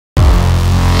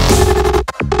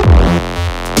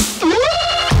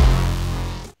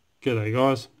G'day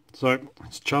guys, so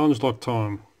it's challenge lock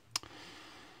time,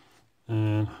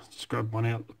 and just grab one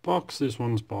out of the box. This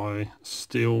one's by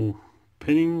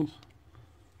Pinnings,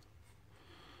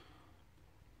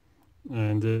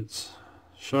 and it's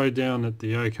Showdown at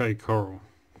the OK Corral.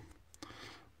 I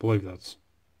believe that's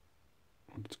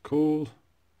what it's called.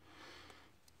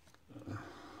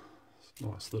 It's a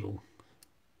nice little,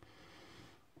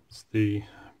 it's the,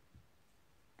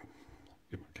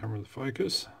 get my camera to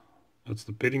focus. That's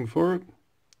the bidding for it,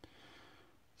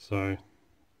 so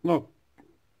not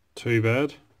too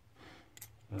bad.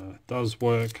 It does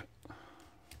work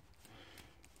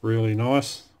really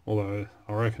nice, although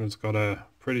I reckon it's got a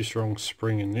pretty strong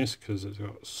spring in this because it's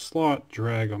got a slight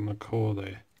drag on the core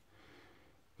there,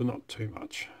 but not too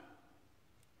much.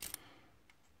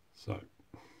 So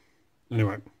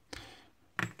anyway,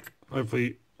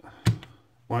 hopefully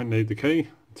won't need the key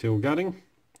until gutting.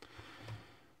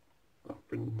 I'll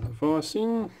bring the vise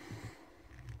in.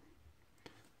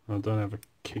 I don't have a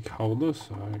kick holder,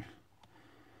 so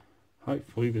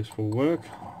hopefully this will work.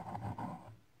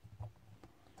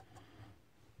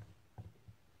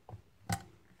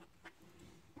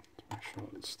 Make sure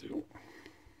it's still.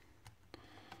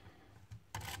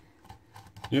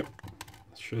 Yep,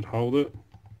 should hold it.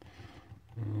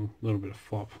 A little bit of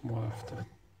flop, might have to.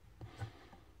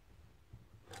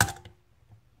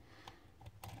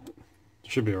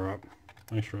 Should be alright.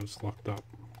 Make sure it's locked up.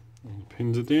 All the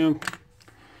pins are down.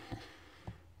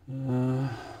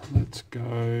 Let's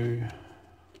go.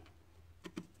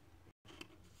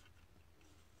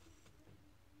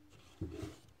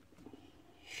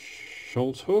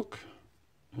 Schultz hook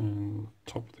and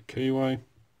top of the keyway.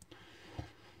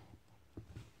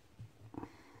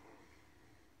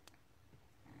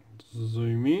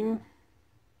 Zoom in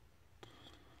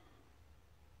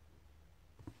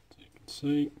so you can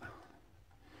see.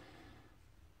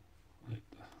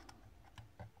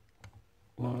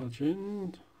 Large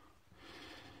end.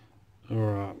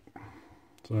 Alright,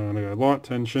 so I'm going to go light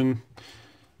tension.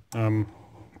 Can't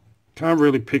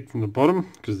really pick from the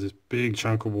bottom because there's a big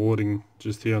chunk of warding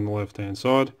just here on the left hand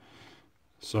side.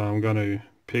 So I'm going to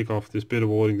pick off this bit of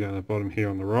warding down the bottom here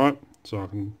on the right, so I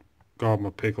can guide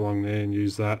my pick along there and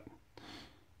use that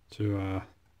to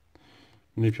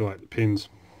manipulate the pins.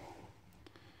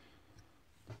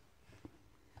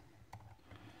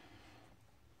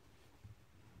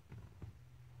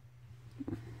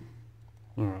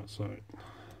 Alright, so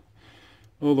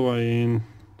all the way in,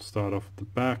 start off at the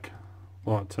back,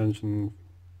 light tension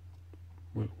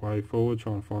way forward,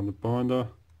 try and find the binder.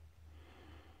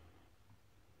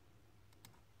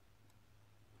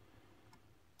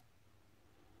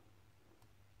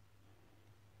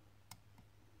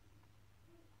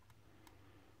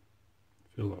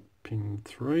 Fill up pin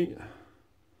 3.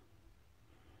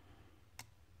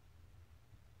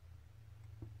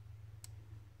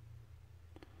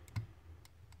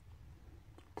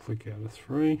 Click out of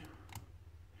 3.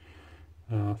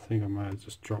 I think I may have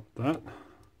just dropped that.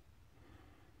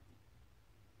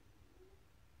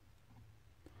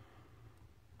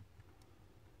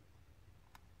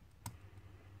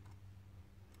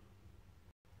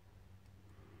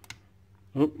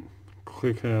 Oh,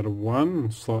 click out of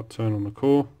 1, slight turn on the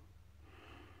core.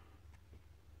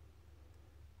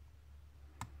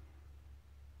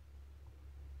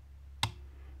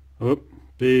 Oh,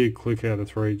 big click out of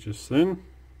 3 just then.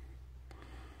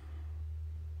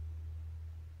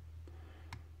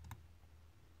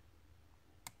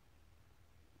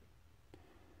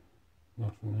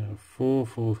 Nothing out of 4,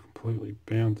 4's completely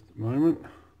bound at the moment.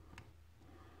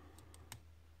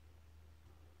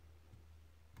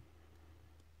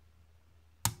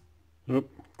 Oh,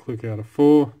 click out of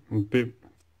 4, and a bit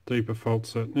deeper fault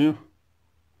set now.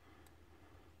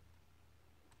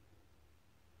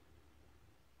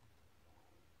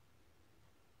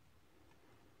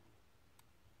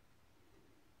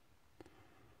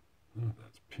 Oh,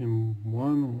 that's pin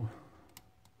 1.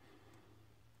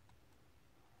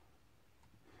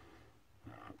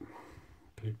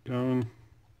 Keep going.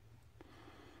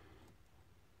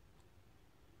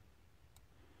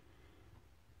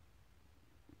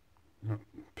 No,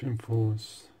 pin 4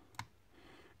 is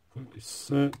completely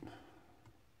set.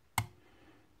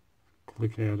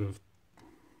 Click out of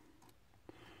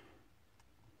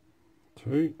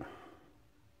 2.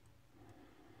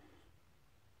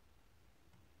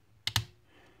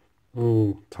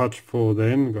 Oh, touch 4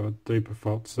 then, got a deeper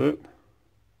fault set.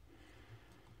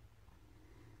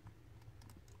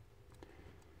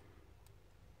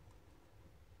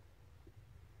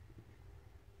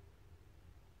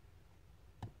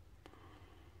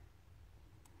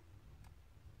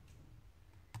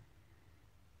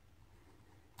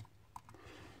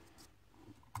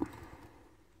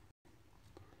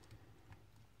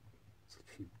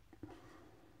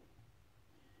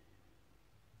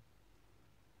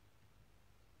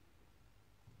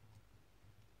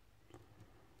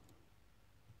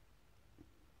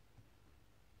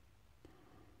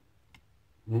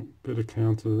 Oh, bit of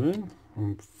counter then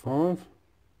on 5.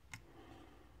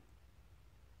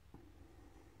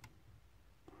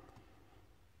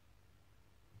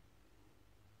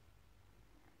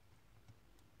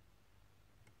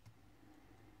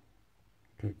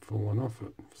 Keep falling off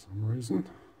it for some reason.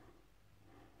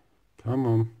 Come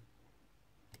on.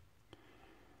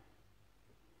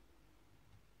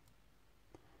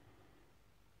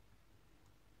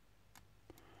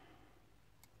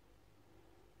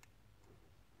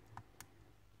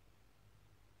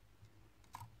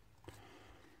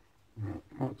 Right,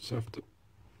 might just have to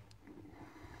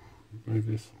move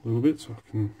this a little bit so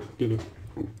I can get a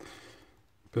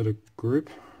better grip.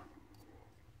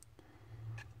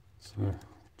 So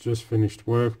just finished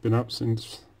work, been up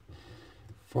since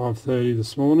 5:30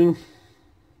 this morning.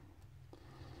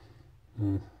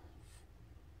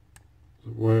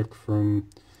 Work from,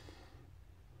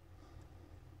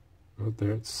 got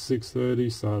there at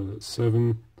 6:30, started at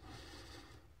 7,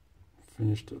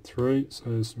 finished at 3. So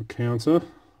there's some counter,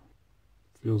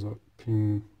 feels like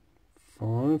pin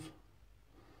 5,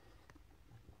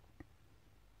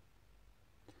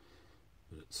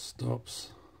 but it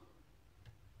stops.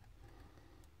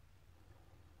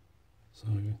 So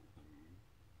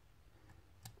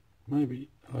maybe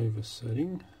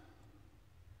oversetting.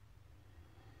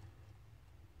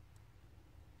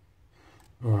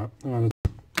 Alright, I'm going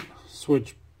to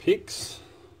switch picks.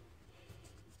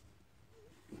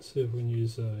 Let's see if we can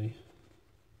use a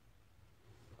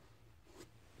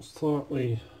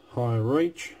slightly higher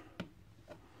reach.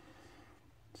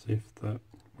 See if that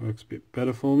works a bit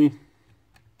better for me.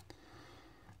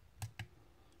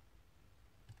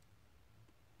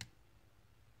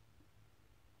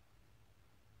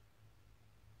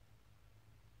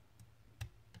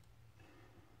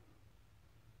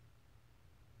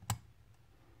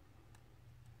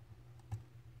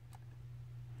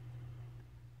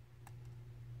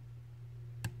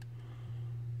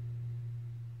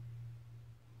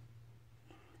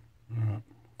 Alright,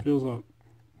 feels like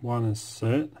 1 is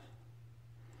set.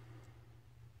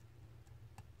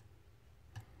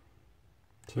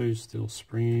 2 still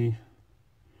springy.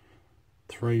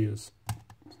 3 is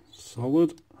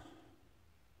solid.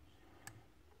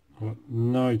 I've got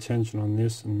no tension on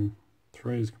this, and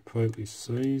 3 is completely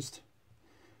seized.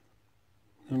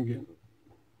 I'm getting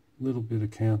a little bit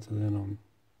of counter then on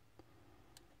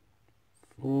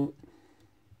 4.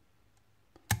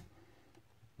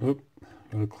 Oop,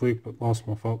 got a click but lost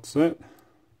my fault set.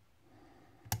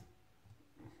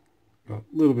 Got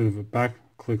a little bit of a back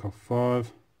click off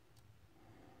 5.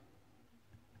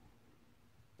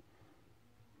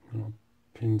 And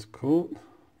pins caught.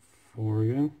 4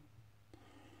 again.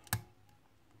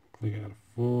 Click out of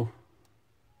 4.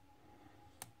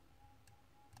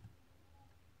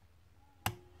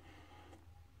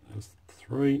 There's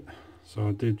 3. So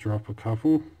I did drop a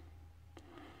couple.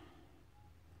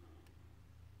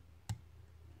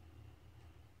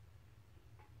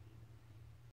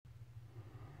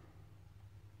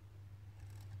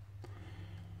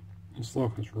 It's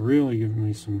like it's really giving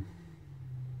me some.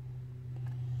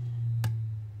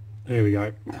 There we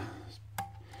go.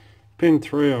 Pin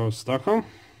 3 I was stuck on,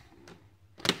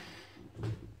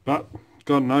 but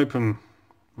got an open.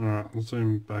 Alright, I'll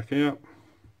zoom back out.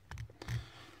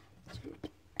 Let's get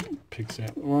the picks out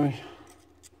of the way.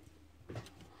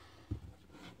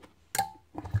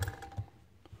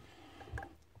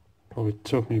 Probably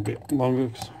took me a bit longer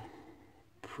because I'm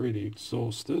pretty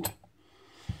exhausted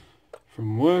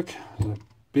from work. It was a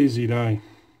busy day.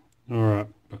 Alright,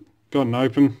 but got an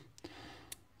open,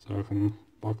 so I can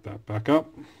lock that back up.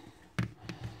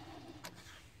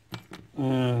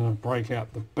 And I'll break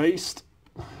out the beast.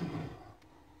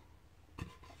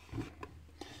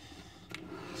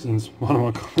 Since one of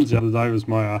my comments the other day was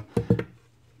my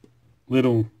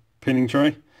little pinning tray.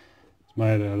 It's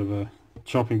made out of a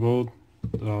chopping board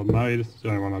that I made. It's the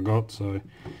only one I got, so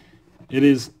it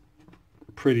is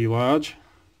pretty large.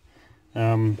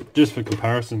 Just for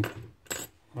comparison,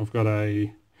 I've got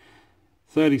a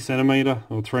 30 centimeter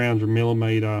or 300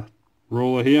 millimeter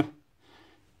ruler here,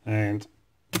 and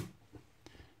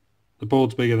the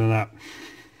board's bigger than that,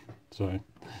 so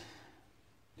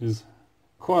it's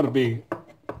quite a big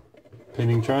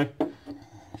pinning tray.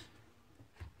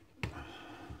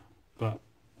 But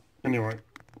anyway,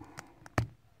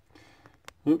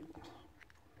 went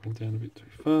down a bit too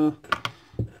far.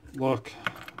 Lock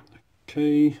the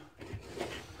key.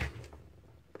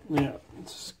 Now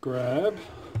let's grab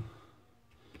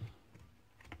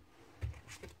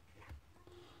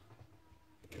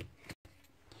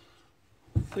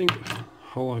I think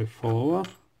hollow follower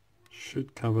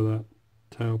should cover that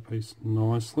tail piece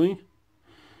nicely.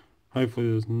 Hopefully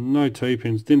there's no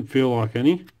T-pins. Didn't feel like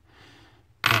any.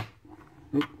 But,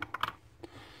 let's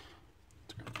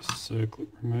grab the circlip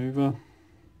remover.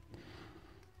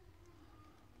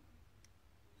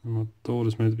 And my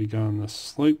daughter's meant to be going to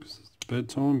sleep because it's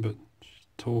bedtime, but she's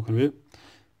talking a bit.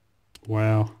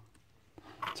 Wow.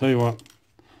 Tell you what,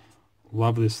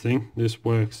 love this thing. This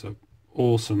works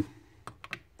awesome.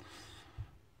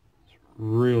 It's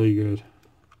really good.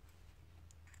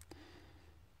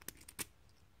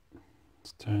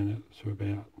 Let's turn it to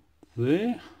about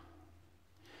there.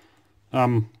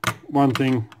 One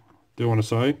thing I do want to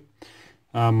say,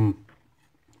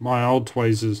 my old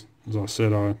tweezers, as I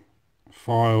said, I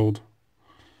filed,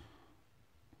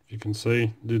 if you can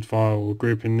see, did file a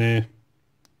grip in there,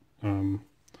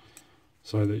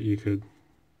 so that you could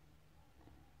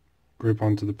grip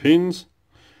onto the pins,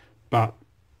 but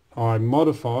I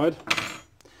modified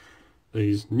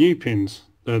these new pins.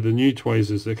 They're the new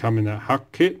tweezers that come in that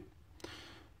Huck kit.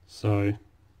 So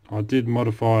I did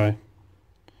modify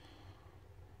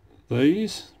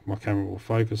these. My camera will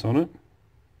focus on it.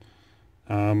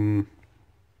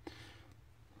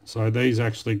 So these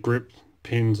actually grip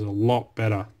pins a lot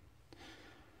better.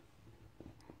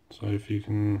 So if you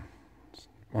can,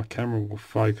 my camera will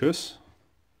focus.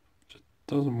 Just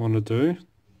doesn't want to do.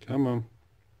 Come on.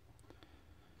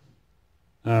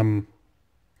 You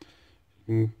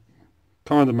can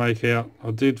kind of make out,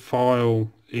 I did file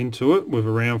into it with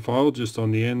a round file just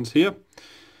on the ends here,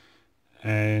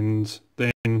 and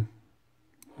then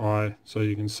so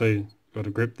you can see got a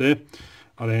grip there.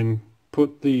 I then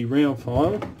put the round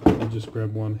file, I'll just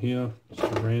grab one here,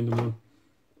 just a random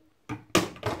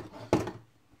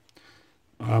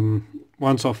one.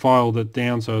 Once I filed it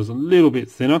down so it was a little bit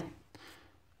thinner,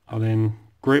 I then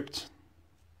gripped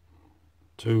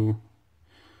to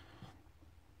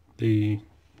the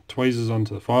tweezers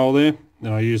onto the file there.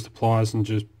 Then I used the pliers and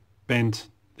just bent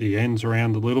the ends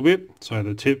around a little bit, so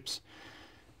the tips,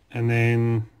 and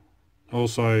then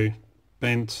also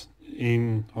bent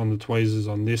in on the tweezers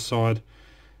on this side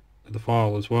of the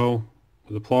file as well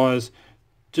with the pliers,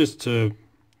 just to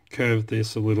curve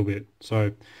this a little bit.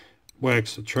 So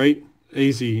works a treat.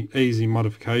 Easy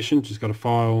modification. Just got a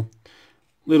file,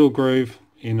 little groove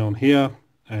in on here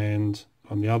and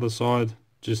on the other side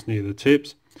just near the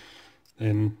tips,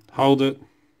 then hold it,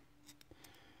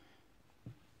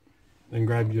 then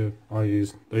grab your, I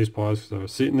use these pliers because they were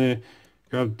sitting there,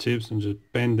 grab the tips and just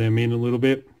bend them in a little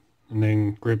bit, and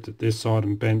then gripped it this side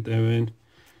and bent them in,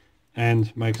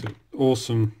 and makes an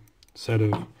awesome set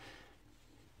of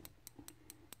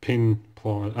pin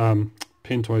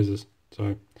tweezers.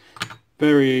 So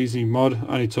very easy mod,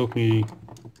 only took me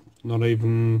not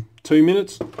even 2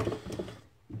 minutes,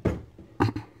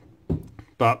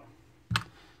 but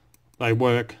they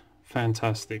work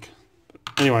fantastic. But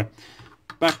anyway,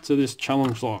 back to this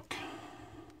challenge lock.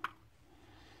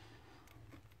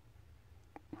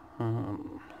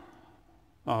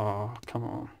 Oh, come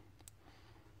on.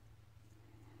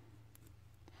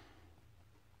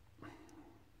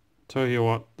 Tell you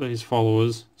what, these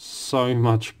followers so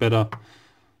much better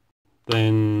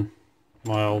than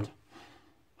my old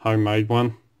homemade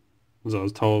one. As I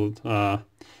was told,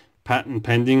 patent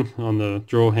pending on the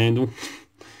draw handle.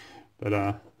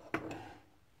 But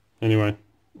anyway,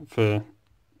 for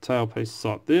tail pieces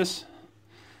like this,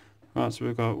 right, so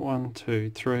we've got 1, 2,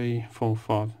 3, 4,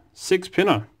 5, 6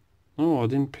 pinner. Oh, I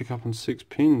didn't pick up on 6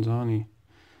 pins, I only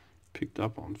picked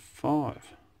up on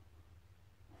 5.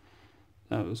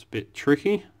 That was a bit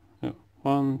tricky.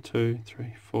 1, 2,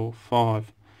 3, 4,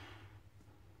 5.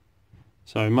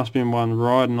 So it must have been one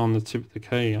riding on the tip of the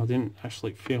key. I didn't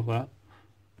actually feel that.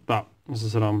 But as I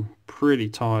said, I'm pretty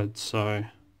tired, so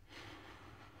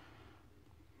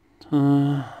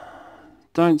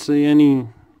don't see any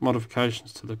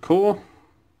modifications to the core.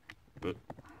 But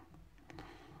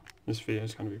this video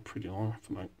is going to be pretty long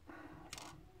for me.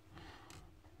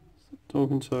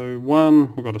 Talking to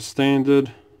 1, we've got a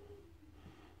standard.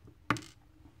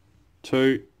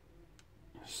 2,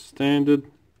 standard.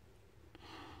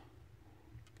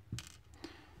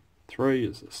 3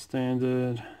 is the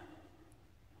standard.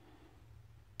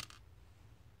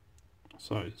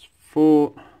 So it's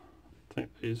 4. I think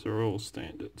these are all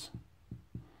standards.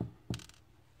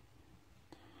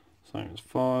 Same as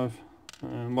 5.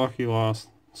 And lucky last,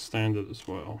 standard as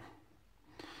well.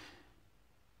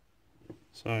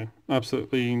 So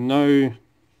absolutely no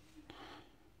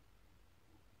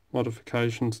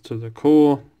modifications to the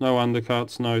core, no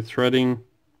undercuts, no threading,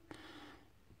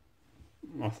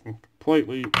 nothing,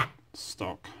 completely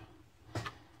stock.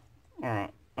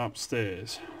 Alright,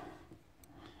 upstairs.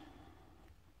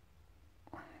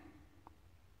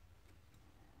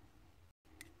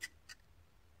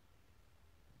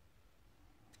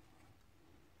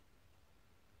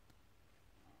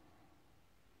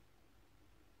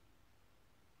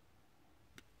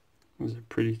 It's a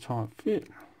pretty tight fit.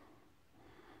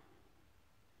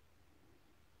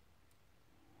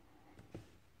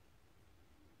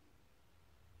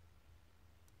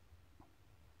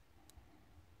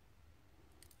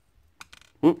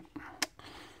 Whoop.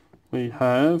 We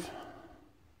have,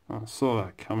 I saw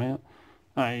that come out,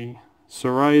 a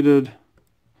serrated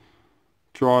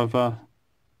driver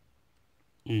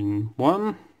in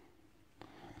one.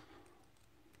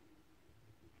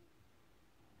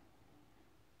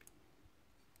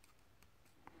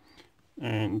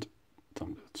 And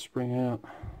dump that spring out.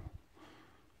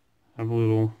 Have a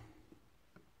little,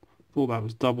 thought that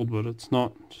was doubled, but it's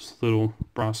not, just a little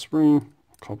brass spring,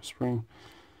 copper spring.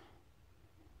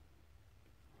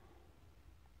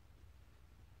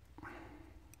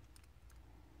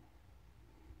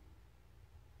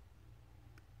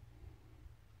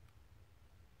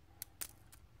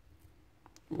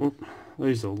 Whoop,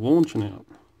 these are launching out,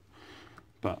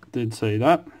 but did see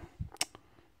that.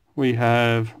 We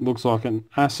have, looks like an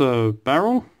Asa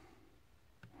barrel.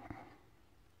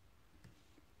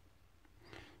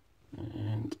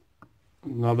 And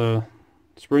another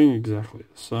spring exactly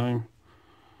the same.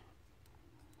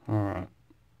 Alright,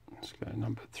 let's go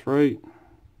number 3.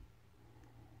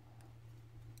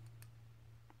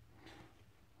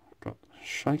 Got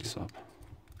shakes up.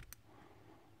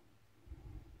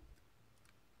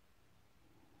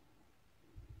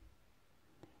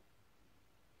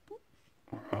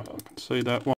 Alright, I can see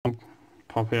that one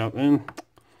pop out then.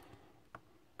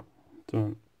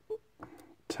 Doing a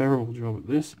terrible job at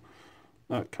this.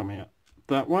 That come out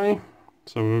that way.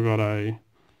 So we've got a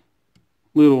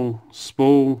little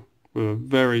spool with a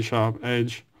very sharp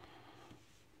edge.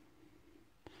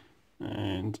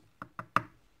 And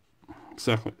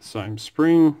exactly the same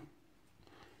spring.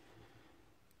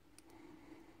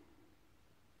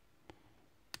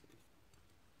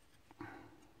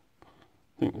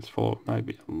 I think this follow may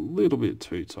be a little bit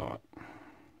too tight.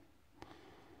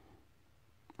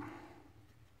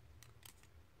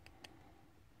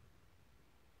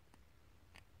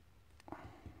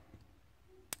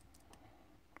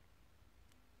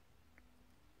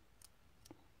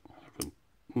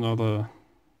 Another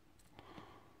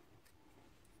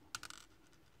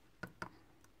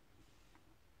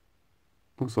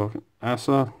looks like an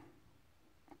Asa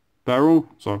barrel.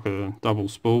 It's like a double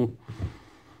spool.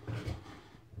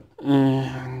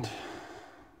 And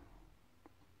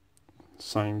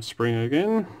same spring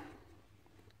again.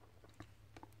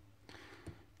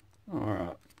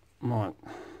 Alright, might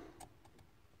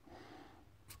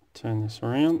turn this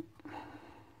around.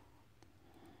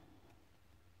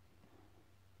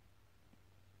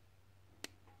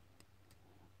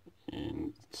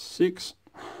 And 6.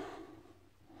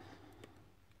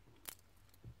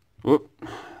 Whoop,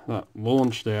 that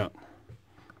launched out.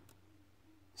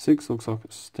 6 looks like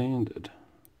a standard.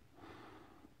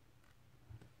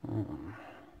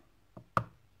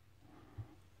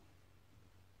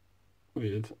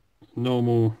 With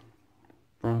normal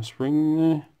brass spring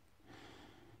there.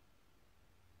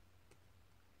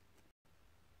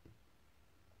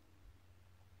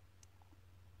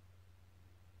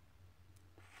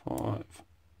 Five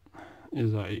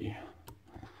is a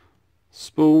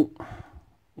spool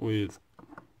with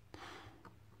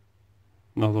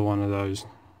another one of those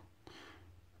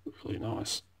really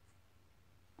nice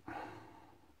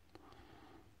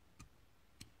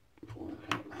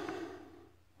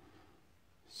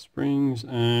springs,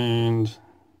 and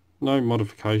no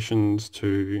modifications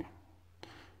to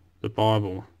the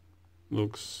Bible.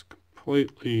 Looks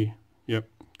completely, yep,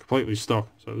 completely stock.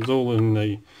 So it's all in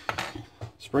the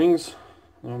springs.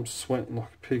 I'm sweating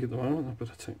like a pig at the moment. I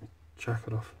better take my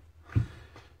jacket off.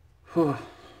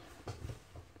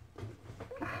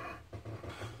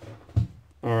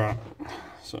 Alright,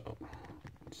 so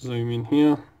zoom in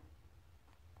here.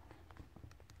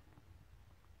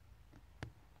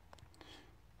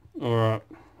 Alright,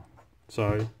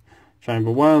 so chamber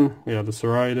 1, we have the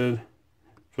serrated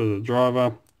for the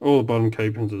driver. All the bottom key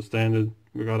pins are standard.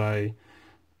 We've got a,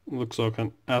 looks like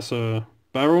an Asa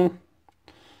barrel.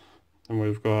 And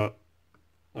we've got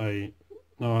a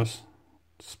nice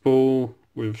spool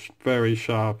with very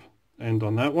sharp end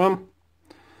on that one.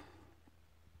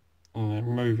 And then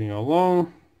moving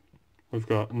along, we've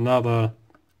got another,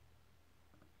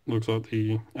 looks like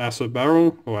the Asa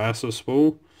barrel or Asa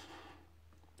spool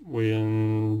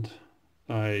with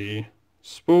a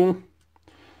spool,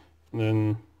 and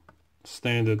then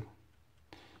standard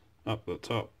up the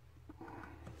top.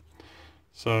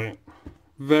 So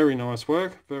very nice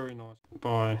work, very nice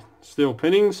by Steel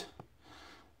Pinnings.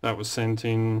 That was sent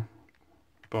in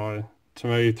to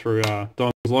me through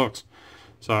Don's Locks.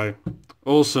 So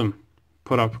awesome.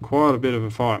 put up quite a bit of a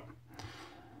fight.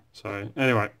 So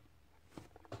anyway,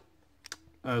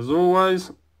 as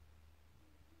always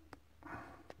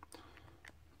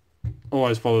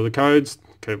follow the codes,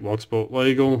 keep Locksport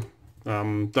legal.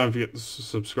 Don't forget to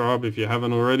subscribe if you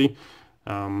haven't already.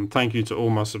 Thank you to all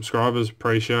my subscribers,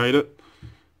 appreciate it.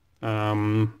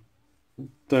 Don't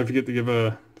forget to give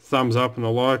a thumbs up and a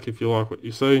like if you like what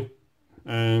you see.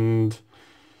 And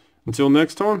until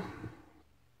next time,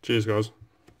 cheers guys.